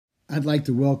I'd like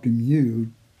to welcome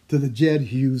you to the Jed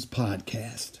Hughes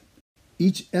Podcast.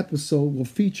 Each episode will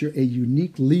feature a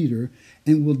unique leader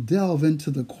and will delve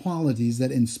into the qualities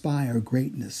that inspire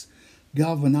greatness,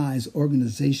 galvanize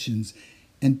organizations,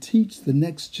 and teach the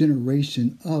next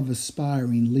generation of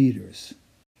aspiring leaders.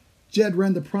 Jed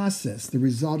ran the process that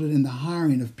resulted in the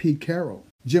hiring of Pete Carroll,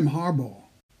 Jim Harbaugh,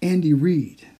 Andy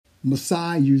Reid,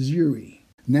 Masai Ujiri.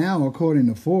 Now, according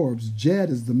to Forbes, Jed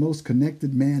is the most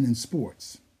connected man in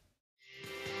sports.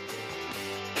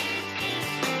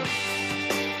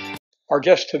 Our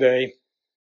guest today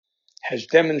has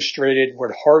demonstrated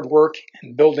what hard work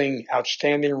and building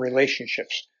outstanding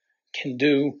relationships can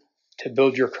do to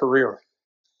build your career.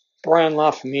 Brian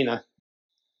Lafemina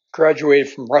graduated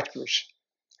from Rutgers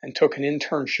and took an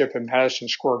internship at Madison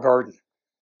Square Garden.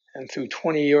 And through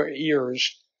 20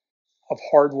 years of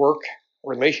hard work,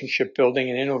 relationship building,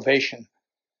 and innovation,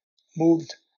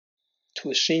 moved to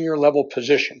a senior level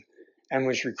position and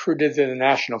was recruited to the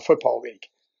National Football League.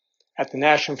 At the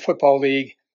National Football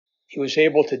League, he was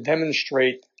able to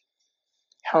demonstrate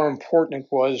how important it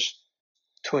was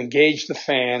to engage the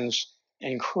fans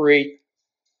and create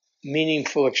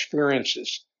meaningful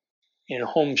experiences in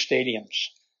home stadiums.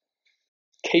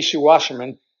 Casey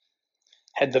Wasserman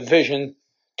had the vision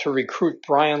to recruit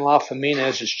Brian Lafemina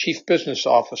as his chief business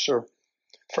officer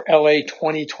for LA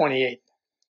 2028.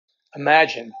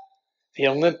 Imagine the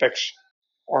Olympics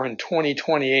are in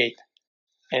 2028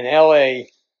 and LA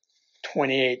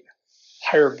 28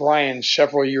 hired Brian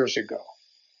several years ago.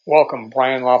 Welcome,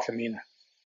 Brian Lafemina.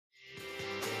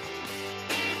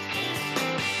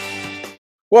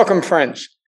 Welcome, friends.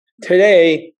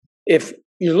 Today, if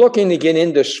you're looking to get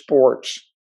into sports,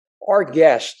 our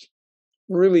guest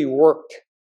really worked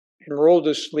and rolled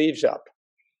his sleeves up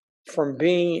from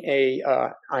being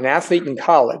an athlete in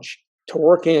college to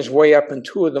working his way up in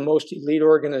two of the most elite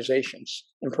organizations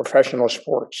in professional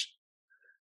sports.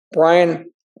 Brian,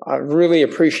 I really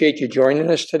appreciate you joining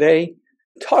us today.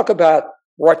 Talk about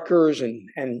Rutgers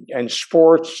and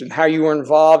sports and how you were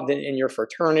involved in your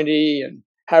fraternity and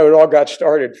how it all got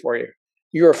started for you.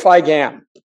 You're a Phi Gam.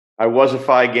 I was a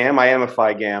Phi Gam. I am a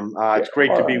Phi Gam. It's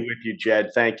great to be with you, Jed.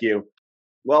 Thank you.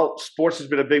 Well, sports has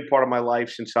been a big part of my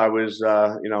life since I was,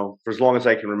 for as long as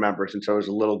I can remember, since I was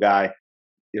a little guy,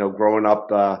 growing up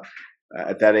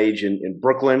at that age in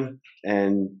Brooklyn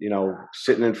and,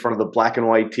 sitting in front of the black and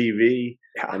white TV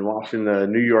and watching the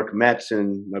New York Mets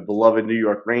and my beloved New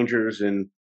York Rangers. And,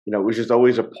 it was just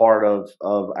always a part of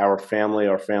our family,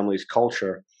 our family's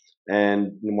culture.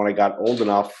 And when I got old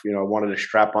enough, I wanted to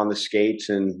strap on the skates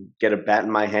and get a bat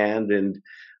in my hand. And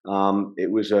it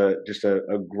was just a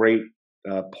great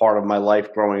part of my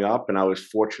life growing up. And I was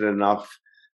fortunate enough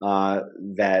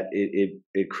that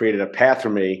it created a path for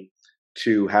me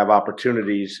to have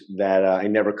opportunities that I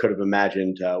never could have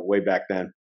imagined way back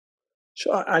then.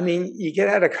 So, you get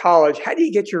out of college. How do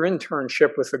you get your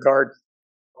internship with the Garden?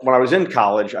 When I was in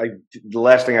college, the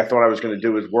last thing I thought I was going to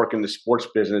do was work in the sports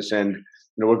business. And,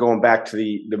 we're going back to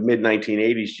the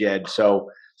mid-1980s, Jed. So,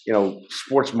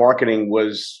 sports marketing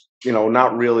was,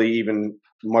 not really even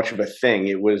much of a thing.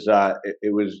 It was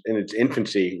in its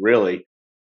infancy, really.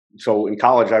 So in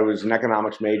college, I was an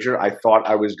economics major. I thought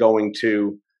I was going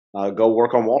to go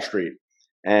work on Wall Street.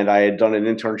 And I had done an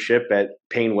internship at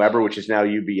Payne Weber, which is now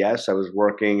UBS. I was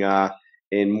working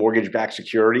in mortgage-backed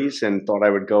securities and thought I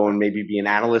would go and maybe be an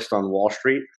analyst on Wall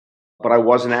Street. But I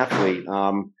was an athlete.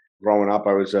 Growing up,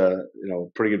 I was a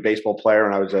pretty good baseball player,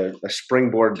 and I was a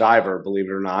springboard diver, believe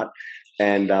it or not,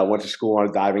 and went to school on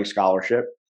a diving scholarship.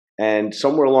 And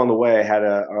somewhere along the way, I had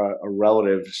a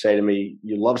relative say to me,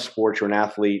 "You love sports, you're an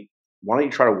athlete. Why don't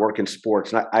you try to work in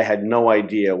sports?" And I had no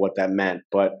idea what that meant,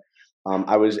 but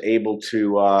I was able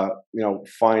to,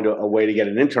 find a way to get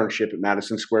an internship at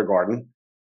Madison Square Garden,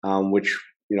 which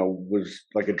was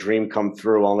like a dream come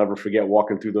true. I'll never forget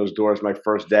walking through those doors my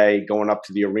first day, going up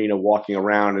to the arena, walking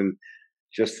around, and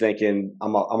just thinking,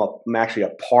 I'm actually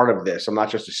a part of this. I'm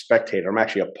not just a spectator. I'm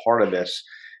actually a part of this,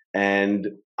 and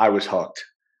I was hooked.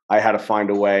 I had to find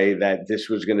a way that this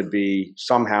was going to be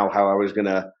somehow how I was going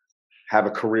to have a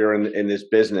career in this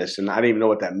business. And I didn't even know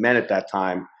what that meant at that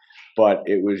time, but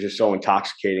it was just so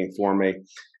intoxicating for me.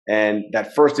 And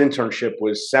that first internship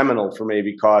was seminal for me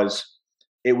because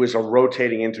it was a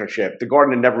rotating internship. The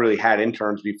Garden had never really had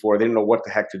interns before. They didn't know what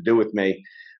the heck to do with me.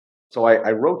 So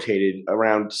I rotated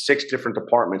around 6 different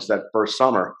departments that first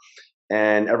summer,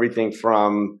 and everything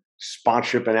from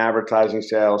sponsorship and advertising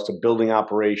sales to building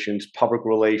operations, public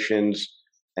relations,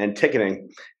 and ticketing.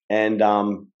 And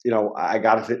I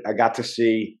got to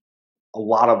see a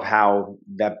lot of how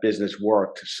that business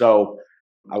worked. So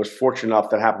I was fortunate enough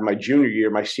that happened my junior year.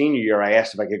 My senior year, I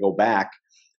asked if I could go back,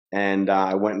 and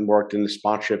I went and worked in the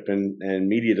sponsorship and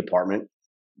media department.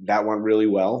 That went really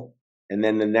well. And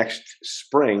then the next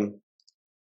spring,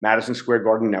 Madison Square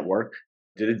Garden Network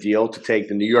did a deal to take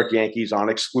the New York Yankees on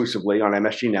exclusively on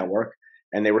MSG Network,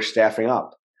 and they were staffing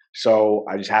up. So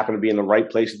I just happened to be in the right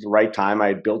place at the right time. I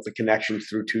had built the connections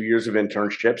through 2 years of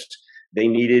internships. They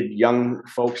needed young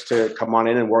folks to come on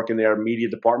in and work in their media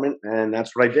department, and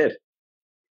that's what I did.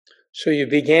 So you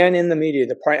began in the media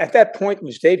department. At that point,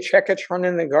 was Dave Checkich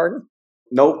running the Garden?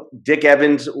 Nope. Dick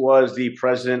Evans was the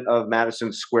president of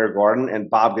Madison Square Garden, and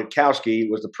Bob Gutkowski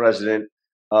was the president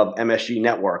of MSG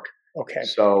Network. Okay.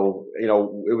 So,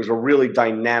 it was a really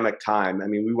dynamic time. I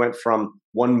mean, we went from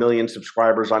 1 million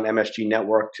subscribers on MSG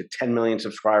Network to 10 million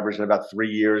subscribers in about 3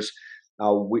 years.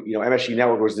 MSG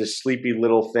Network was this sleepy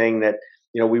little thing that,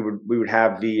 we would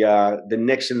have the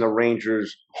Knicks and the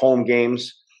Rangers home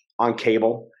games on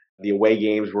cable. The away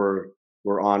games were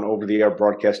on over-the-air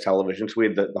broadcast television. So we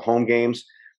had the home games,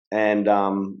 and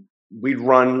we'd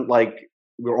run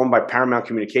we were owned by Paramount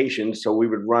Communications, so we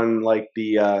would run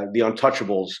the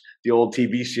Untouchables, the old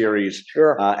TV series,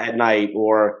 sure. At night,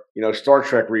 or Star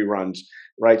Trek reruns,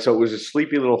 right? So it was a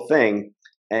sleepy little thing,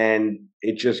 and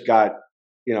it just got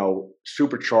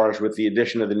supercharged with the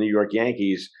addition of the New York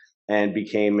Yankees, and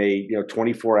became a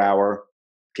 24-hour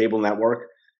cable network,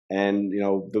 and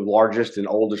the largest and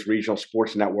oldest regional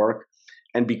sports network.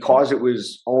 And because it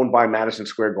was owned by Madison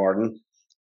Square Garden,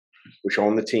 which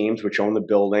owned the teams, which owned the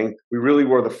building, we really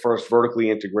were the first vertically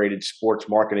integrated sports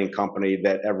marketing company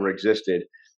that ever existed.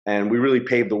 And we really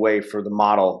paved the way for the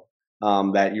model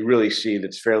that you really see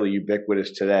that's fairly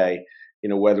ubiquitous today,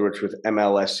 whether it's with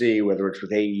MLSE, whether it's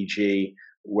with AEG,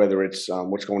 whether it's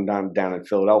what's going down in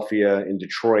Philadelphia, in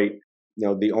Detroit.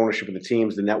 The ownership of the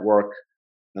teams, the network,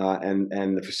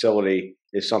 and the facility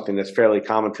is something that's fairly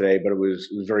common today, but it was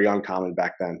very uncommon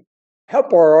back then.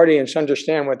 Help our audience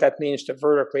understand what that means to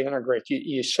vertically integrate.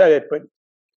 You said it, but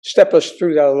step us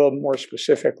through that a little more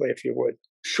specifically, if you would.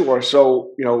 Sure.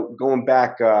 So, going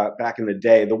back in the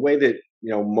day, the way that,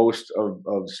 most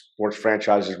of sports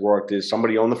franchises worked is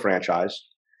somebody owned the franchise.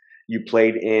 You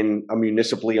played in a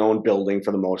municipally owned building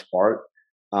for the most part,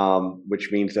 which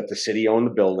means that the city owned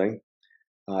the building.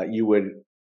 You would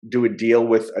do a deal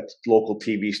with a local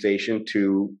TV station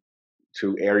to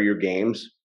air your games,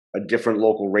 a different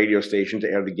local radio station to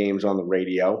air the games on the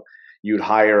radio. You'd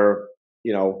hire,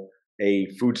 a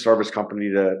food service company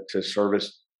to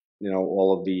service,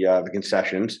 all of the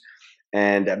concessions.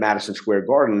 And at Madison Square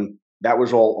Garden, that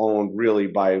was all owned really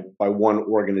by one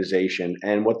organization.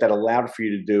 And what that allowed for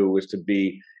you to do was to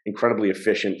be incredibly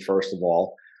efficient, first of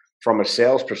all, from a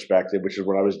sales perspective, which is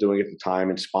what I was doing at the time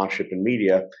in sponsorship and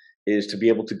media, is to be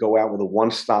able to go out with a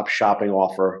one-stop shopping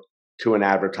offer to an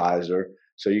advertiser.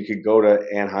 So you could go to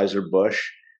Anheuser-Busch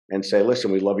and say,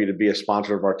 listen, we'd love you to be a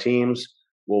sponsor of our teams.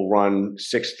 We'll run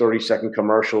 6 30-second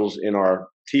commercials in our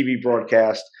TV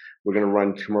broadcast. We're going to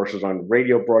run commercials on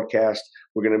radio broadcast.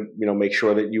 We're going to, make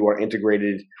sure that you are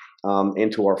integrated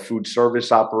into our food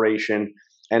service operation.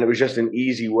 And it was just an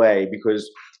easy way, because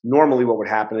normally what would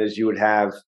happen is you would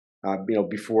have,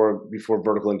 before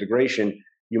vertical integration,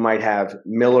 you might have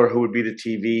Miller, who would be the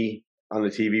TV on the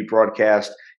TV broadcast.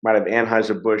 You might have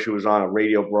Anheuser-Busch, who was on a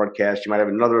radio broadcast. You might have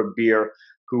another beer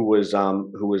who was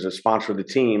a sponsor of the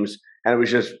teams, and it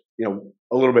was just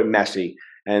a little bit messy.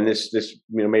 And this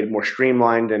made it more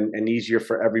streamlined and easier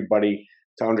for everybody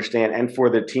to understand, and for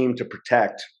the team to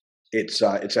protect its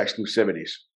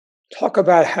exclusivities. Talk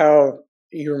about how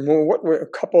what were a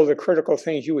couple of the critical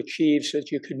things you achieved so that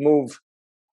you could move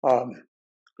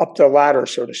up the ladder,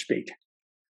 so to speak.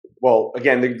 Well,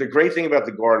 again, the great thing about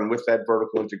the Garden with that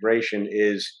vertical integration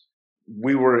is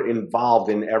we were involved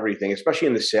in everything, especially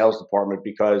in the sales department,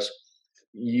 because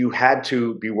you had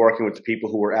to be working with the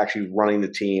people who were actually running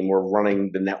the team or running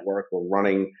the network or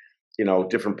running,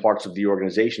 different parts of the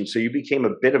organization. So you became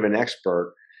a bit of an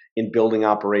expert in building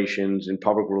operations and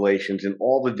public relations and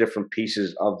all the different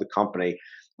pieces of the company.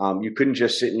 You couldn't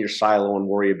just sit in your silo and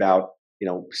worry about,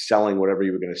 selling whatever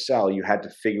you were going to sell. You had to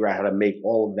figure out how to make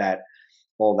all of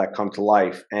that come to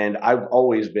life. And I've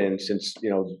always been, since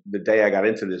the day I got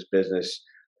into this business,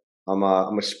 I'm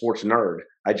a sports nerd.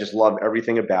 I just love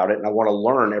everything about it, and I want to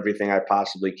learn everything I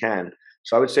possibly can.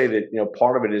 So I would say that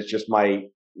part of it is just my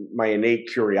innate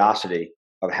curiosity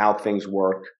of how things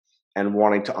work and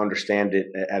wanting to understand it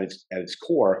at its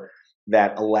core,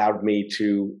 that allowed me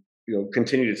to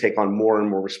continue to take on more and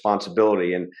more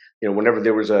responsibility. And whenever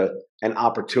there was an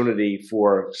opportunity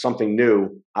for something new,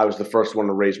 I was the first one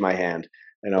to raise my hand.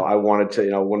 I wanted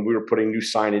to, when we were putting new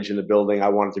signage in the building, I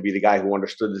wanted to be the guy who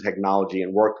understood the technology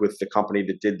and worked with the company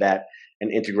that did that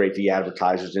and integrate the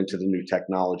advertisers into the new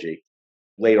technology.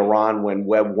 Later on, when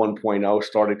Web 1.0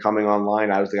 started coming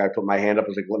online, I was the guy who put my hand up. I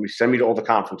was like, let me send me to all the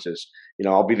conferences.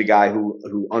 I'll be the guy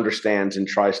who understands and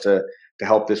tries to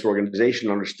help this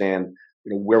organization understand,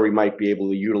 where we might be able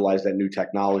to utilize that new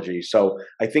technology. So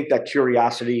I think that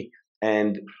curiosity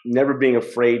and never being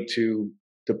afraid to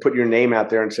put your name out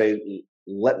there and say,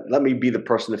 let me be the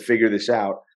person to figure this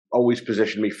out, always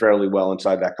positioned me fairly well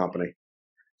inside that company.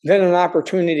 Then an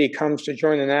opportunity comes to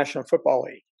join the National Football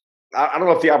League. I don't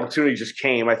know if the opportunity just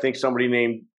came. I think somebody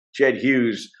named Jed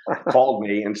Hughes called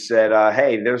me and said,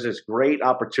 hey, there's this great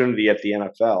opportunity at the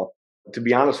NFL. To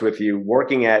be honest with you,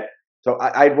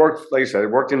 I'd worked, like I said, I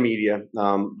worked in media,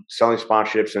 selling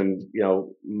sponsorships and,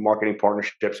 marketing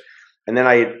partnerships. And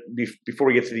then before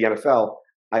we get to the NFL,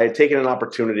 I had taken an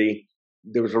opportunity.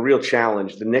 There was a real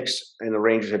challenge. The Knicks and the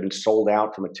Rangers had been sold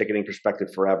out from a ticketing perspective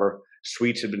forever.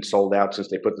 Suites had been sold out since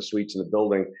they put the suites in the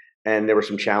building. And there were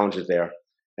some challenges there.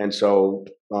 And so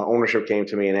ownership came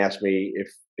to me and asked me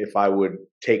if I would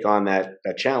take on that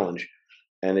challenge.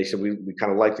 And they said, we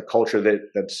kind of like the culture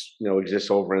that's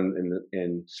exists over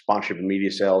in sponsorship and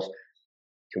media sales.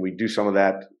 Can we do some of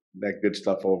that good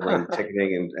stuff over in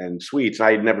ticketing and suites?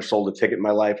 I had never sold a ticket in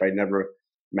my life. I'd never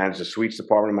managed a suites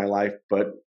department in my life.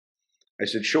 But I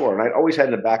said, sure. And I'd always had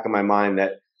in the back of my mind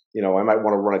that, I might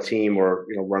want to run a team or,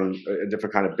 run a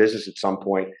different kind of business at some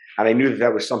point. And I knew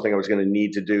that was something I was going to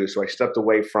need to do. So I stepped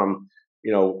away from,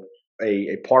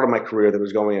 a part of my career that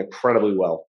was going incredibly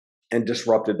well and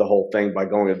disrupted the whole thing by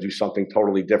going to do something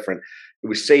totally different. It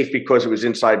was safe because it was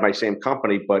inside my same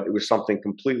company, but it was something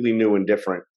completely new and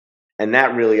different. And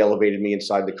that really elevated me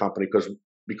inside the company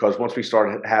because once we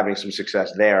started having some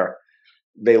success there,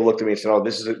 they looked at me and said, oh,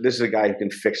 this is a guy who can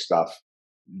fix stuff.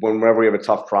 Whenever we have a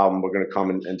tough problem, we're going to come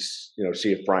and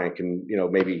see if Brian can,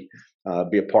 maybe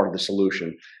be a part of the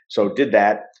solution. So did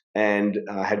that and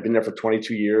had been there for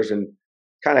 22 years and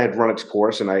kind of had run its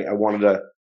course. And I wanted to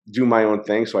do my own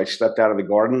thing. So I stepped out of the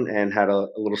garden and had a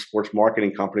little sports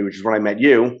marketing company, which is when I met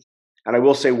you. And I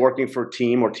will say, working for a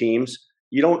team or teams,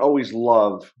 you don't always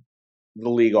love the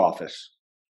league office.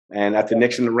 And at the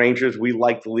Knicks and the Rangers, we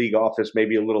like the league office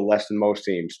maybe a little less than most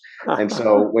teams. And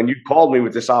so when you called me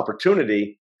with this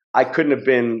opportunity, I couldn't have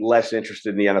been less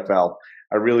interested in the NFL.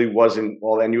 I really wasn't.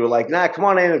 Well, and you were like, nah, come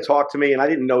on in and talk to me. And I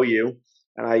didn't know you.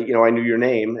 And I knew your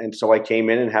name. And so I came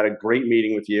in and had a great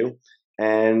meeting with you.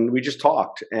 And we just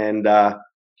talked. And I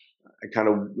kind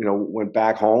of, went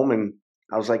back home and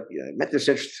I was like, I met this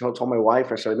interesting, I told my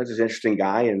wife, I said, I met this interesting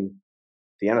guy in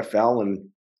the NFL and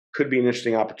could be an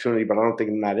interesting opportunity, but I don't think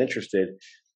I'm not interested.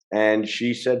 And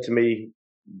she said to me,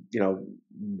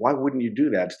 why wouldn't you do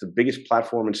that? It's the biggest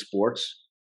platform in sports.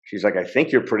 She's like, I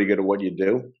think you're pretty good at what you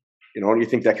do. Don't you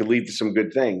think that could lead to some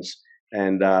good things?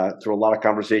 And through a lot of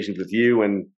conversations with you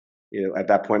and, at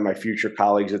that point, my future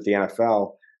colleagues at the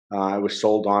NFL, I was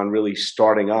sold on really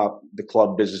starting up the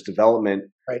club business development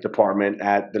department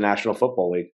at the National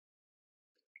Football League.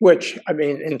 Which,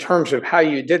 in terms of how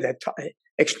you did that,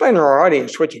 explain to our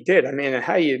audience what you did.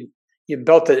 How you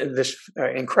built this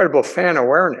incredible fan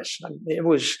awareness. It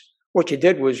was, what you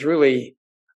did was really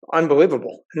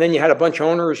unbelievable. And then you had a bunch of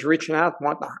owners reaching out and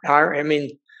whatnot.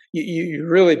 You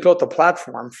really built a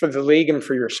platform for the league and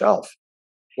for yourself.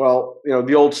 Well,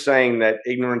 the old saying that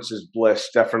ignorance is bliss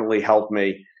definitely helped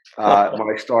me when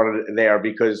I started there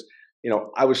because,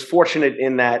 I was fortunate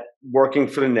in that working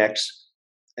for the Knicks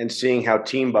and seeing how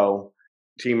Team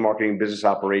Marketing Business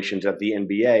Operations at the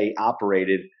NBA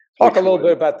operated. Talk a little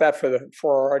bit about that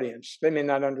for our audience. They may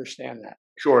not understand that.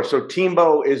 Sure. So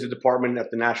TMBO is a department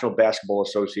at the National Basketball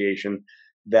Association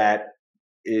that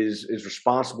is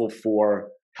responsible for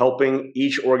helping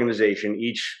each organization,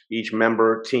 each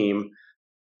member team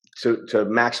to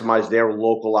maximize their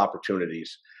local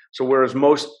opportunities. So whereas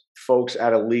most folks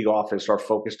at a league office are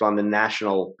focused on the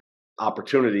national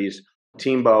opportunities,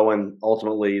 TMBO and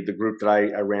ultimately the group that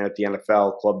I ran at the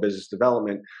NFL, Club Business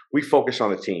Development, we focus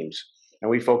on the teams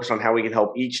and we focus on how we can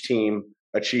help each team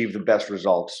achieve the best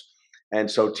results. And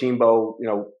so TMBO,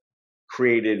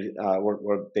 created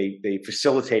or they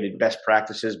facilitated best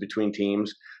practices between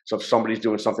teams. So if somebody's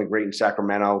doing something great in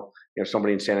Sacramento,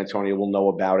 somebody in San Antonio will know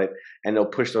about it, and they'll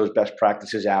push those best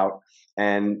practices out,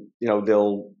 and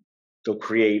they'll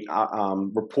create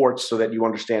reports so that you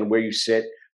understand where you sit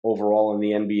overall in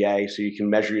the NBA, so you can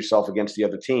measure yourself against the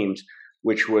other teams,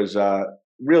 which was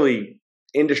really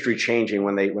industry changing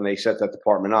when they set that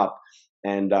department up,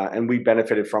 and we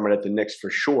benefited from it at the Knicks for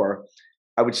sure.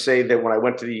 I would say that when I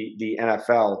went to the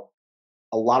NFL,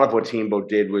 a lot of what TMBO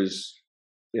did was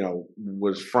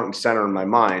front and center in my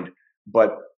mind.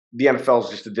 But the NFL is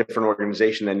just a different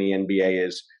organization than the NBA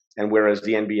is. And whereas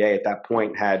the NBA at that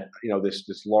point had,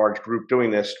 this large group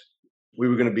doing this, We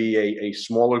were going to be a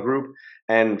smaller group,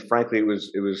 and frankly, it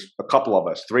was a couple of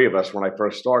us, three of us when I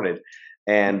first started.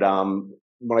 And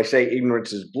when I say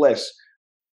ignorance is bliss,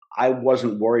 I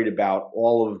wasn't worried about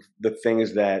all of the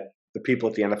things that the people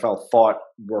at the NFL thought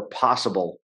were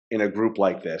possible in a group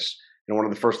like this. And one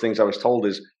of the first things I was told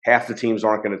is half the teams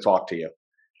aren't going to talk to you.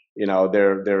 They're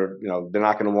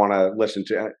not going to want to listen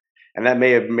to, and that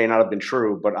may not have been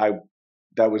true, but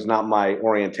that was not my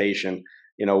orientation.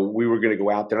 We were going to go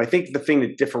out there. And I think the thing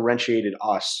that differentiated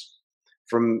us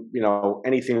from,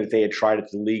 anything that they had tried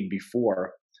at the league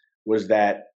before was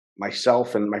that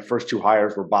myself and my first two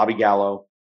hires were Bobby Gallo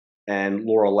and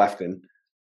Laura Lefton,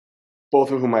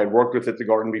 both of whom I had worked with at the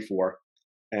Garden before,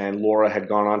 and Laura had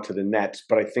gone on to the Nets.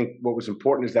 But I think what was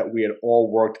important is that we had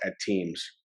all worked at teams.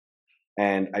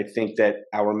 And I think that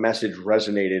our message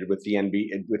resonated with the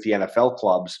NFL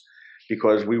clubs,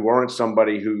 because we weren't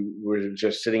somebody who was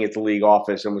just sitting at the league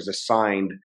office and was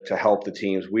assigned to help the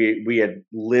teams. We had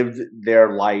lived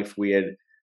their life. We had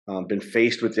been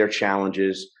faced with their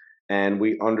challenges, and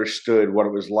we understood what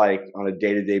it was like on a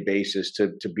day-to-day basis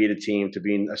to be a team, to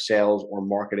be in a sales or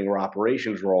marketing or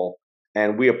operations role.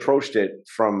 And we approached it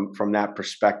from that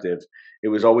perspective. It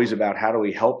was always about how do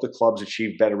we help the clubs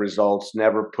achieve better results,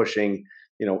 never pushing,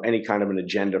 any kind of an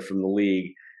agenda from the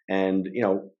league. And,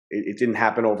 it didn't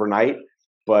happen overnight,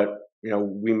 but,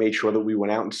 we made sure that we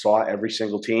went out and saw every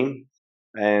single team,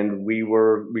 and we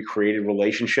created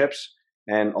relationships,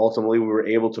 and ultimately we were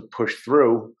able to push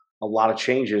through a lot of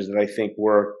changes that I think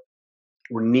were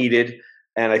needed,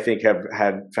 and I think have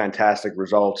had fantastic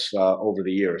results over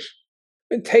the years.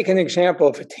 Take an example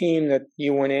of a team that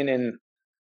you went in and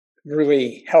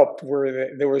really helped, where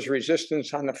there was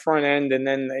resistance on the front end, and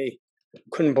then they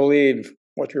couldn't believe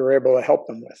what you were able to help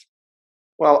them with.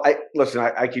 Well,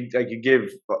 I could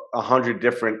give 100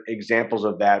 different examples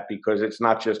of that, because it's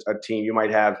not just a team. You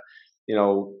might have,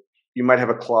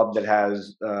 a club that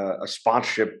has a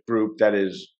sponsorship group that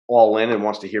is all in and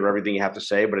wants to hear everything you have to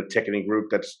say, but a ticketing group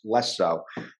that's less so.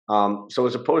 So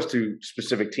as opposed to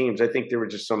specific teams, I think there were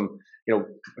just some, I'll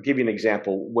give you an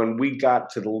example. When we got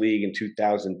to the league in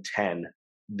 2010,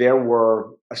 there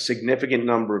were a significant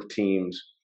number of teams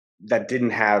that didn't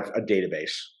have a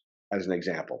database, as an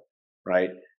example, right?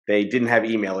 They didn't have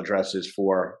email addresses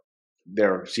for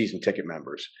their season ticket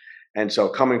members. And so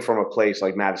coming from a place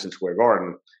like Madison Square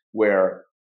Garden, where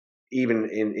even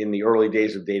in the early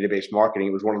days of database marketing,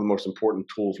 it was one of the most important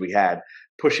tools we had,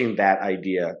 pushing that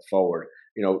idea forward.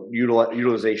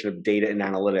 Utilization of data and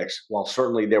analytics. While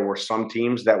certainly there were some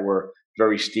teams that were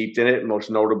very steeped in it,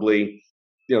 most notably,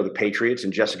 the Patriots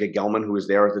and Jessica Gelman, who was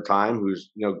there at the time,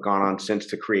 who's gone on since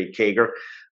to create Kager.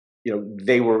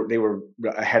 They were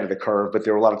ahead of the curve, but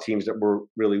there were a lot of teams that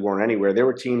weren't anywhere. There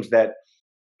were teams that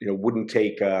wouldn't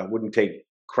take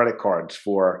credit cards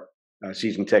for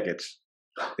season tickets.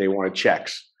 They wanted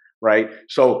checks, right?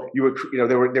 So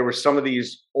there were some of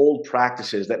these old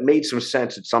practices that made some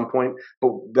sense at some point,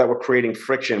 but that were creating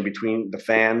friction between the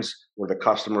fans or the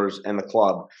customers and the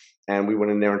club. And we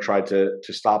went in there and tried to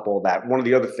stop all that. One of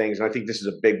the other things, and I think this is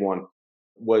a big one,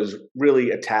 was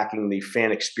really attacking the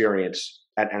fan experience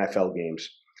at NFL games.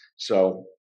 So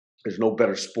there's no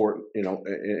better sport, in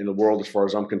the world, as far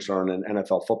as I'm concerned, than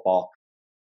NFL football.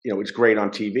 It's great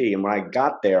on TV. And when I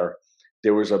got there,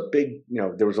 there was a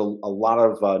lot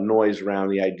of noise around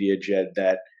the idea, Jed,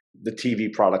 that the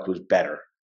TV product was better,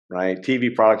 right?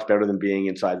 TV product's better than being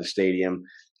inside the stadium,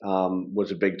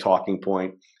 was a big talking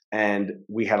point. And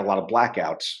we had a lot of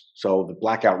blackouts. So the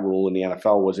blackout rule in the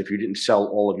NFL was if you didn't sell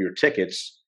all of your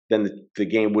tickets, then the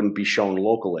game wouldn't be shown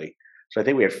locally. So I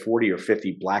think we had 40 or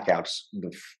 50 blackouts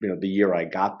the year I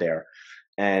got there.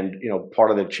 And,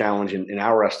 part of the challenge in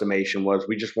our estimation was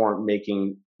we just weren't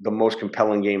making the most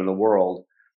compelling game in the world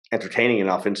entertaining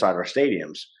enough inside our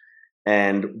stadiums.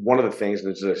 And one of the things,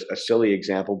 and it's a silly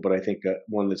example, but I think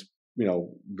one that's,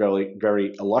 very,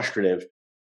 very illustrative,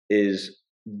 is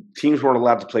teams weren't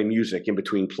allowed to play music in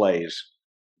between plays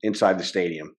inside the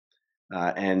stadium.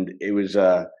 And it was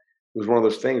one of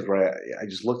those things where I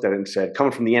just looked at it and said,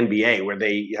 coming from the NBA, where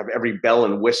they have every bell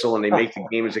and whistle and they make the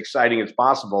game as exciting as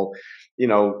possible,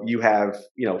 you have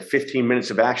 15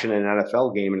 minutes of action in an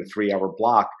NFL game in a 3-hour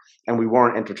block, and we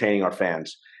weren't entertaining our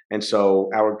fans. And so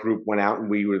our group went out and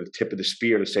we were the tip of the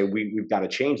spear to say we've got to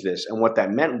change this. And what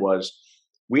that meant was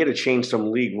we had to change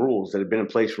some league rules that had been in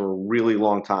place for a really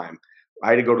long time.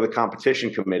 I had to go to the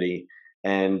competition committee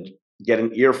and get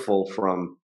an earful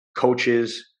from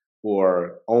coaches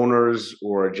or owners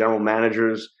or general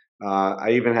managers.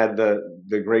 I even had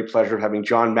the great pleasure of having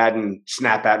John Madden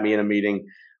snap at me in a meeting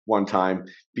one time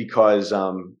because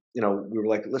we were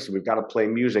like, listen, we've got to play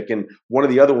music. And one of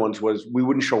the other ones was we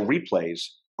wouldn't show replays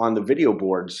on the video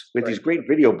boards with these great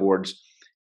video boards.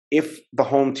 If the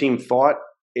home team thought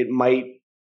it might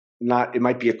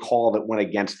be a call that went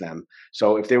against them.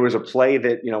 So if there was a play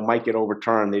that, might get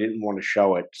overturned, they didn't want to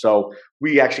show it. So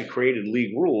we actually created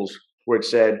league rules where it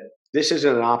said, this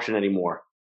isn't an option anymore.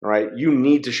 All right. You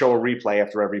need to show a replay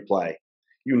after every play.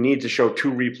 You need to show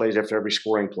 2 replays after every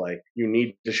scoring play. You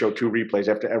need to show 2 replays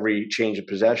after every change of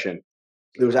possession.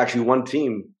 There was actually one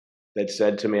team that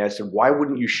said to me, I said, why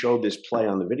wouldn't you show this play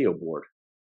on the video board?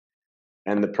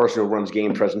 And the person who runs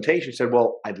game presentation said,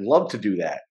 well, I'd love to do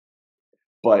that,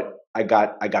 but I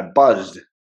got buzzed.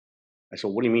 I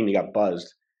said, what do you mean you got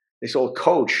buzzed? They said, a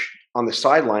coach on the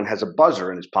sideline has a buzzer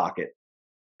in his pocket.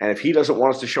 And if he doesn't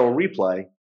want us to show a replay,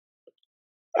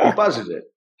 he buzzes it.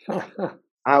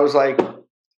 I was like,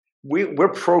 we're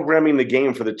programming the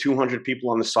game for the 200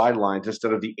 people on the sidelines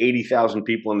instead of the 80,000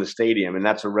 people in the stadium. And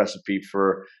that's a recipe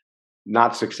for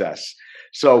not success.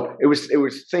 So it was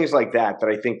things like that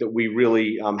I think that we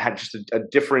really had just a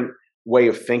different way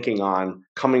of thinking on,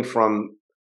 coming from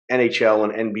NHL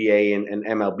and NBA and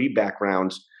MLB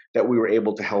backgrounds, that we were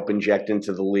able to help inject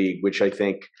into the league, which I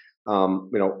think,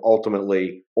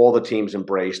 ultimately all the teams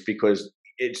embraced, because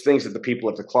it's things that the people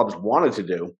at the clubs wanted to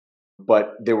do,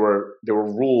 but there were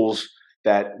rules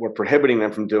that were prohibiting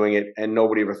them from doing it, and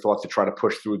nobody ever thought to try to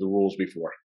push through the rules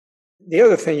before. The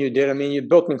other thing you did, you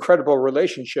built incredible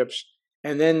relationships,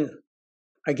 and then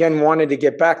again wanted to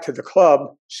get back to the club.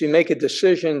 So you make a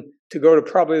decision to go to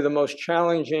probably the most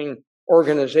challenging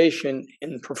organization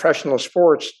in professional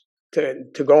sports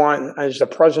to go on as the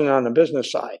president on the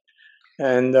business side.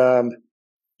 And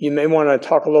you may want to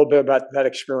talk a little bit about that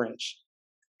experience.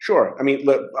 Sure.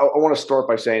 Look, I want to start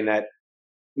by saying that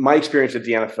my experience at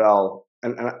the NFL,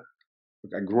 and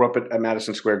I grew up at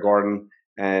Madison Square Garden,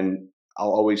 and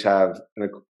I'll always have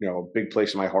a big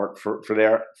place in my heart for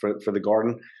the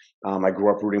Garden. I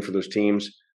grew up rooting for those teams,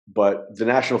 but the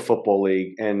National Football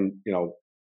League, and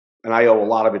I owe a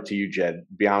lot of it to you, Jed,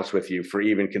 to be honest with you, for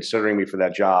even considering me for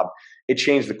that job. It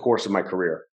changed the course of my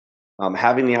career.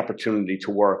 Having the opportunity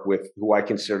to work with who I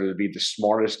consider to be the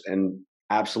smartest and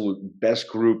absolute best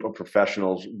group of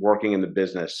professionals working in the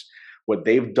business, what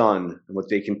they've done and what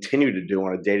they continue to do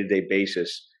on a day-to-day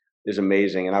basis is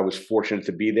amazing. And I was fortunate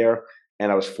to be there.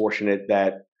 And I was fortunate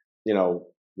that,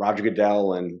 Roger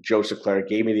Goodell and Joe Seclair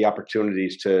gave me the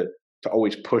opportunities to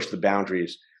always push the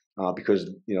boundaries because,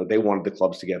 they wanted the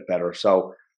clubs to get better.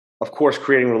 So, of course,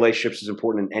 creating relationships is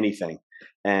important in anything.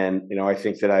 And, I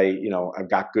think that I've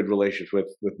got good relationships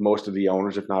with most of the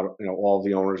owners, if not, all of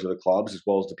the owners of the clubs, as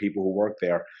well as the people who work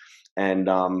there. And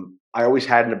I always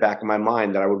had in the back of my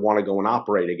mind that I would want to go and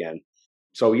operate again.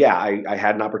 So, yeah, I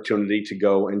had an opportunity to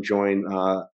go and join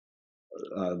the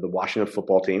Washington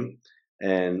football team,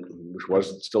 and which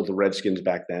was still the Redskins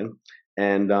back then.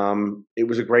 And it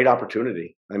was a great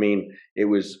opportunity.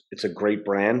 It's a great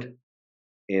brand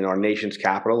in our nation's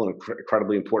capital, an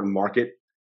incredibly important market,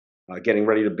 getting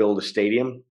ready to build a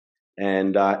stadium.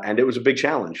 And it was a big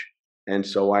challenge. And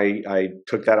so I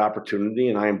took that opportunity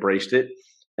and I embraced it.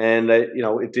 And,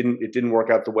 it didn't work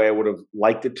out the way I would have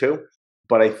liked it to.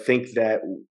 But I think that,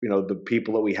 the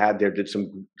people that we had there did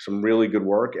some really good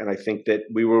work. And I think that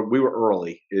we were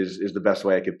early is the best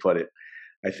way I could put it.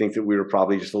 I think that we were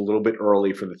probably just a little bit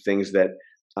early for the things that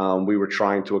we were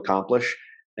trying to accomplish.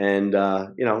 And,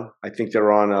 I think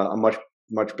they're on a much,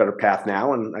 much better path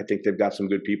now. And I think they've got some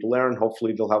good people there, and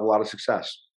hopefully they'll have a lot of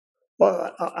success.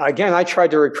 Well, again, I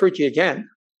tried to recruit you again.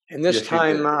 And this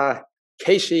time,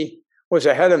 Casey was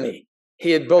ahead of me.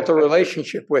 He had built a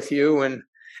relationship with you. And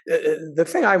the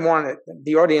thing I wanted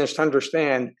the audience to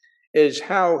understand is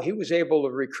how he was able to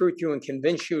recruit you and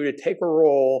convince you to take a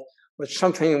role with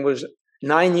something that was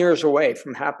 9 years away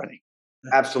from happening.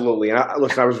 Absolutely. And I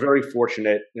was very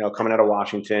fortunate, coming out of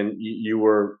Washington. You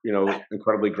were,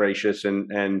 incredibly gracious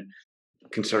and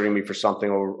considering me for something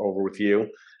over with you.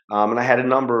 And I had a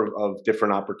number of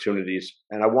different opportunities,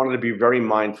 and I wanted to be very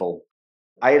mindful.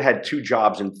 I had 2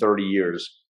 jobs in 30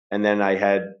 years. And then I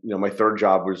had, my third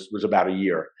job was about a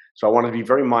year. So I wanted to be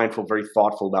very mindful, very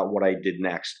thoughtful about what I did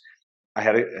next. I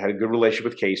had a good relationship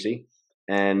with Casey.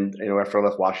 And, after I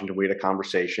left Washington, we had a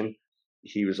conversation.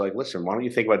 He was like, listen, why don't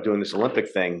you think about doing this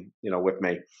Olympic thing, with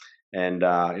me? And,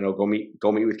 go meet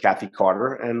with Kathy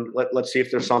Carter, and let's see if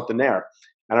there's something there.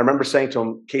 And I remember saying to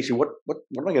him, Casey, what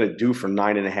am I going to do for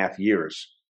 9.5 years?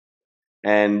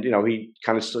 And, he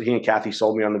and Kathy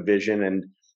sold me on the vision, and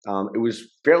it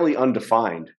was fairly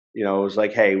undefined. It was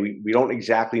like, hey, we don't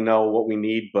exactly know what we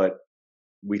need, but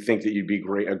we think that you'd be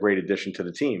a great addition to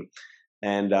the team.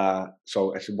 And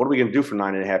so I said, what are we going to do for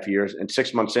 9.5 years? And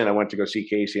 6 months in, I went to go see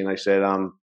Casey, and I said,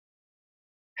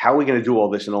 how are we going to do all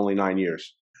this in only 9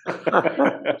 years?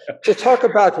 To talk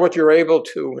about what you're able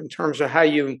to in terms of how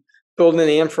you building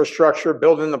the infrastructure,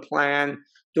 building the plan,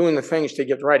 doing the things to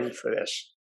get ready for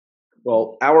this.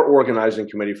 Well, our organizing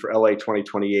committee for LA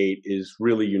 2028 is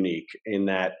really unique in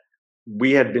that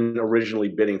we had been originally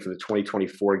bidding for the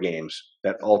 2024 games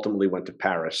that ultimately went to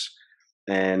Paris.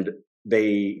 And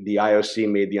the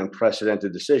IOC made the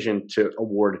unprecedented decision to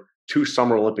award 2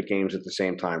 Summer Olympic Games at the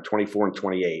same time, 24 and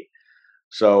 28.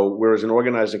 So whereas an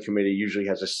organizing committee usually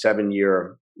has a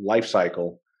 7-year life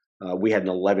cycle, we had an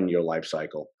 11-year life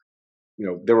cycle.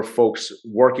 There were folks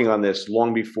working on this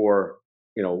long before,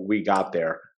 we got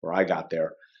there or I got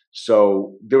there.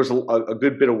 So there was a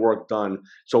good bit of work done.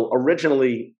 So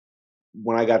originally,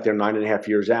 when I got there 9.5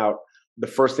 years out, the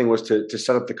first thing was to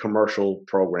set up the commercial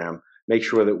program, make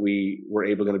sure that we were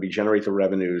able to generate the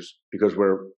revenues because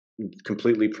we're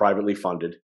completely privately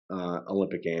funded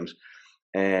Olympic Games,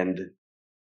 and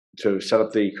to set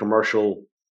up the commercial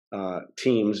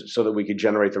teams so that we could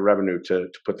generate the revenue to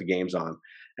put the games on.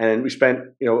 And we spent,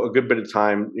 a good bit of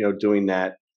time, doing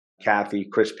that. Kathy,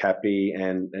 Chris Pepe,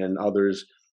 and others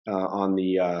on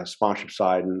the sponsorship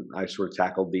side, and I sort of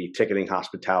tackled the ticketing,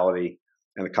 hospitality,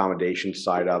 and accommodation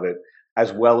side of it,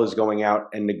 as well as going out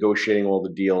and negotiating all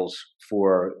the deals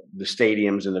for the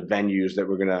stadiums and the venues that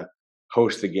we're going to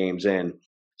host the games in.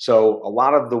 So a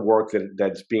lot of the work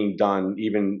that's being done,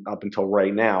 even up until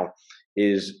right now,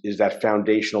 is that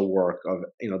foundational work of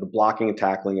the blocking and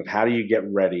tackling of how do you get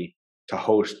ready to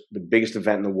host the biggest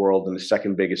event in the world in the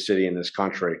second biggest city in this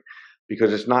country,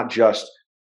 because it's not just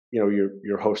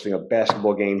you're hosting a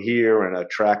basketball game here and a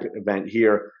track event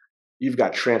here. You've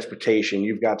got transportation,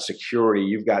 you've got security,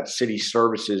 you've got city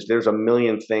services. There's a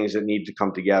million things that need to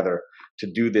come together to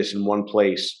do this in one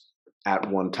place at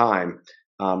one time.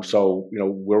 So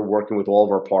we're working with all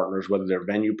of our partners, whether they're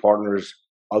venue partners,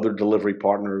 other delivery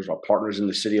partners, or partners in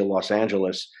the city of Los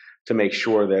Angeles, to make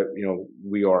sure that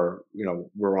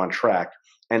we're on track,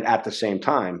 and at the same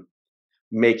time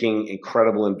making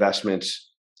incredible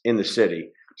investments in the city.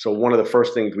 So one of the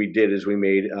first things we did is we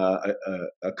made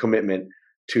a commitment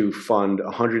to fund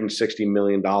 $160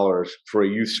 million for a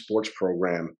youth sports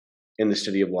program in the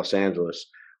city of Los Angeles,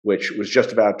 which was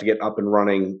just about to get up and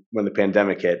running when the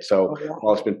pandemic hit. So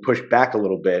while it's been pushed back a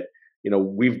little bit,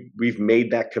 we've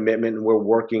made that commitment, and we're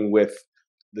working with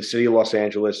the city of Los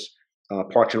Angeles,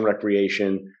 Parks and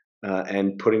Recreation,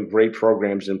 and putting great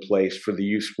programs in place for the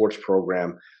youth sports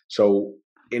program. So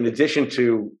in addition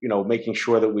to, making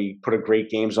sure that we put a great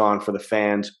games on for the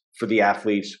fans, for the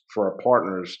athletes, for our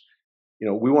partners,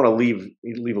 we want to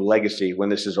leave a legacy when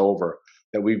this is over,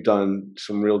 that we've done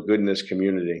some real good in this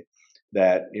community,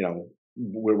 that,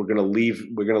 we're going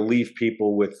to leave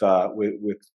people with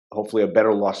hopefully a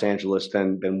better Los Angeles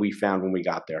than we found when we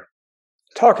got there.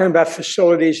 Talking about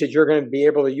facilities that you're going to be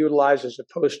able to utilize as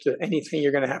opposed to anything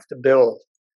you're going to have to build.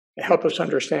 Help us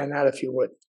understand that, if you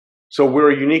would. So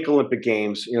we're a unique Olympic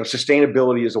Games.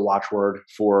 Sustainability is a watchword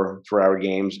for our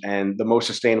games, and the most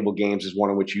sustainable games is one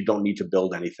in which you don't need to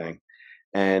build anything.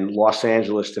 And Los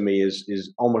Angeles, to me,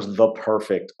 is almost the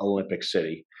perfect Olympic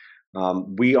city.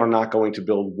 We are not going to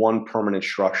build one permanent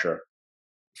structure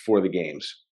for the games.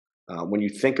 When you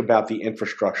think about the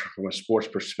infrastructure from a sports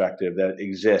perspective that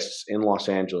exists in Los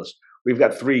Angeles, we've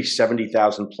got 3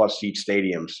 70,000 plus seat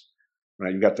stadiums.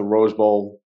 Right? You've got the Rose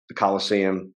Bowl, the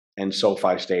Coliseum, and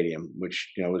SoFi Stadium,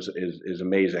 which is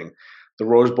amazing. The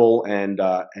Rose Bowl and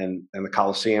the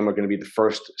Coliseum are going to be the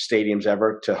first stadiums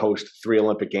ever to host 3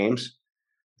 Olympic Games: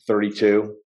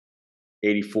 32,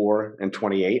 84, and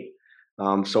 28.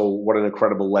 So what an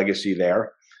incredible legacy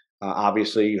there.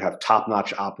 Obviously, you have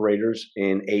top-notch operators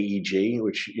in AEG,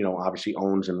 which obviously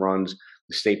owns and runs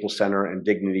the Staples Center and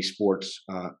Dignity Sports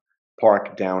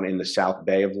Park down in the South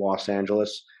Bay of Los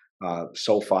Angeles.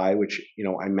 SoFi, which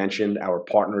I mentioned, our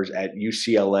partners at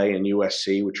UCLA and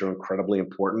USC, which are incredibly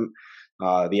important.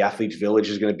 The Athletes Village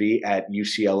is going to be at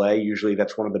UCLA. Usually,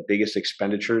 that's one of the biggest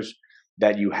expenditures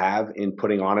that you have in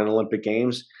putting on an Olympic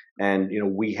Games, and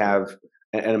we have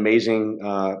an amazing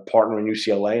partner in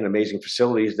UCLA and amazing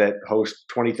facilities that host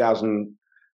 20,000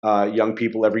 young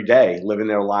people every day living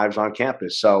their lives on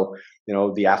campus. So,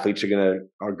 the athletes are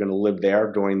gonna live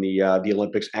there during the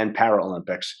Olympics and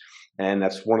Paralympics. And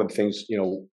that's one of the things,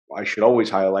 I should always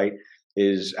highlight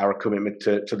is our commitment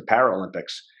to the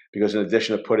Paralympics, because in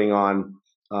addition to putting on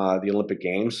the Olympic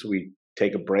Games, we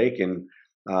take a break and,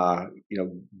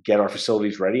 get our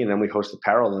facilities ready, and then we host the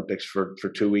Paralympics for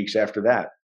 2 weeks after that.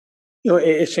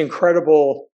 It's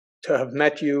incredible to have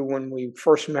met you when we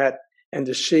first met, and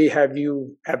to see how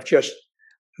you have just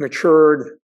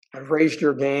matured, raised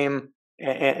your game,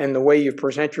 and the way you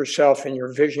present yourself and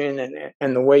your vision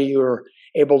and the way you're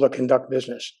able to conduct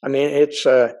business. I mean, it's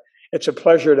a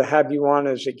pleasure to have you on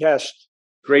as a guest.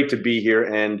 Great to be here.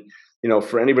 And,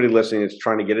 for anybody listening that's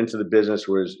trying to get into the business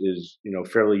or is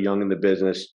fairly young in the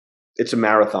business, it's a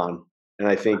marathon. And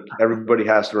I think everybody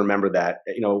has to remember that.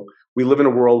 We live in a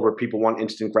world where people want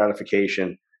instant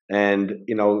gratification. And,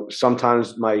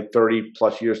 sometimes my 30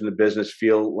 plus years in the business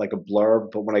feel like a blur.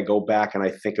 But when I go back and I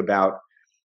think about,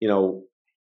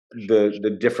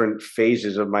 the different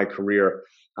phases of my career,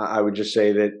 I would just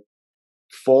say that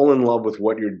fall in love with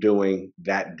what you're doing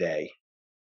that day.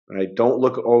 Right? Don't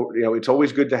look, it's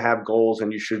always good to have goals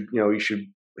and you should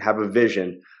have a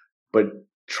vision, but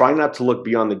try not to look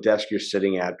beyond the desk you're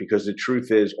sitting at, because the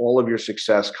truth is all of your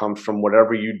success comes from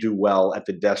whatever you do well at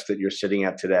the desk that you're sitting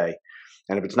at today.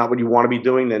 And if it's not what you want to be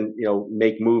doing, then,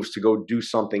 make moves to go do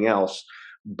something else.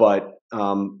 But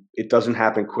it doesn't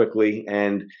happen quickly.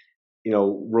 And,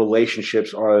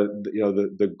 relationships are,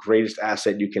 the greatest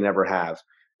asset you can ever have.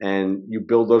 And you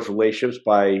build those relationships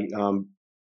by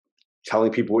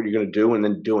telling people what you're going to do and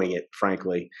then doing it.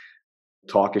 Frankly,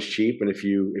 talk is cheap, and if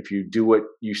you do what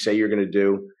you say you're going to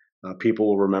do, people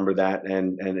will remember that,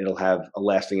 and it'll have a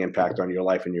lasting impact on your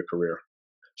life and your career.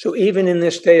 So even in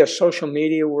this day of social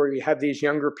media, where you have these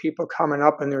younger people coming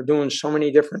up and they're doing so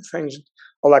many different things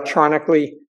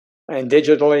electronically and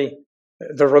digitally,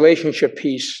 the relationship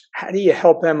piece, how do you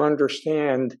help them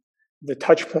understand the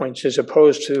touch points as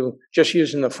opposed to just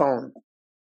using the phone?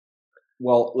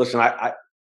 Well, listen,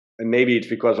 and maybe it's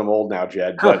because I'm old now,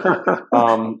 Jed, but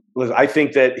listen, I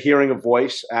think that hearing a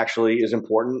voice actually is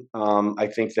important. I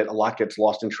think that a lot gets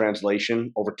lost in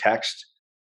translation over text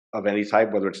of any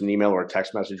type, whether it's an email or a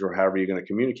text message or however you're going to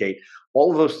communicate.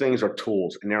 All of those things are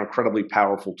tools, and they're incredibly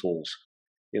powerful tools.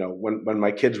 When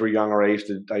my kids were younger, I used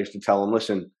to tell them,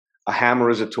 listen, a hammer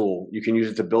is a tool. You can use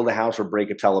it to build a house or break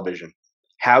a television.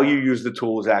 How you use the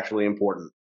tool is actually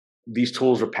important. These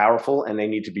tools are powerful and they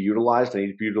need to be utilized. They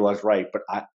need to be utilized right. But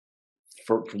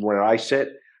from where I sit,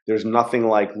 there's nothing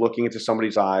like looking into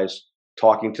somebody's eyes,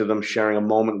 talking to them, sharing a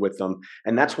moment with them.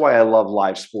 And that's why I love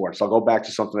live sports. I'll go back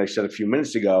to something I said a few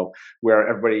minutes ago, where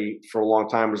everybody for a long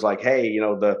time was like, hey,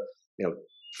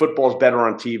 football's better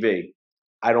on TV.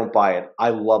 I don't buy it. I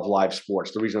love live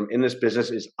sports. The reason I'm in this business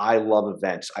is I love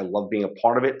events. I love being a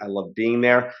part of it. I love being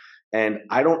there. And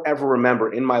I don't ever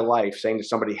remember in my life saying to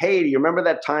somebody, hey, do you remember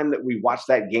that time that we watched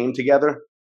that game together?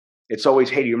 It's always,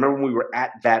 hey, do you remember when we were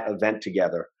at that event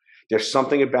together? There's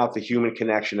something about the human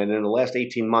connection. And in the last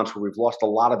 18 months, where we've lost a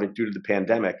lot of it due to the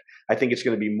pandemic, I think it's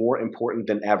going to be more important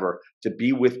than ever to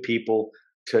be with people,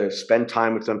 to spend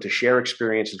time with them, to share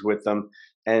experiences with them.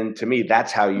 And to me,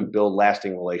 that's how you build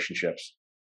lasting relationships.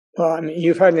 Well, I mean,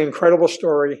 you've had an incredible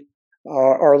story.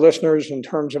 Our listeners, in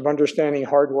terms of understanding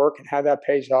hard work and how that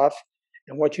pays off,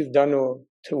 and what you've done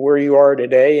to where you are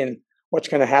today, and what's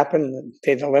going to happen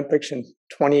at the Olympics in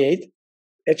 28.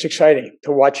 It's exciting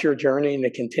to watch your journey and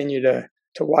to continue to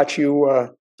watch you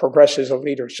progress as a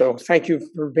leader. So thank you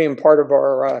for being part of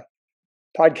our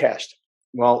podcast.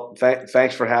 Well,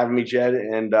 thanks for having me, Jed.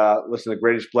 And listen, the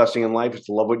greatest blessing in life is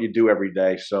to love what you do every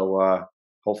day. So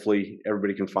hopefully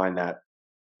everybody can find that.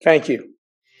 Thank you.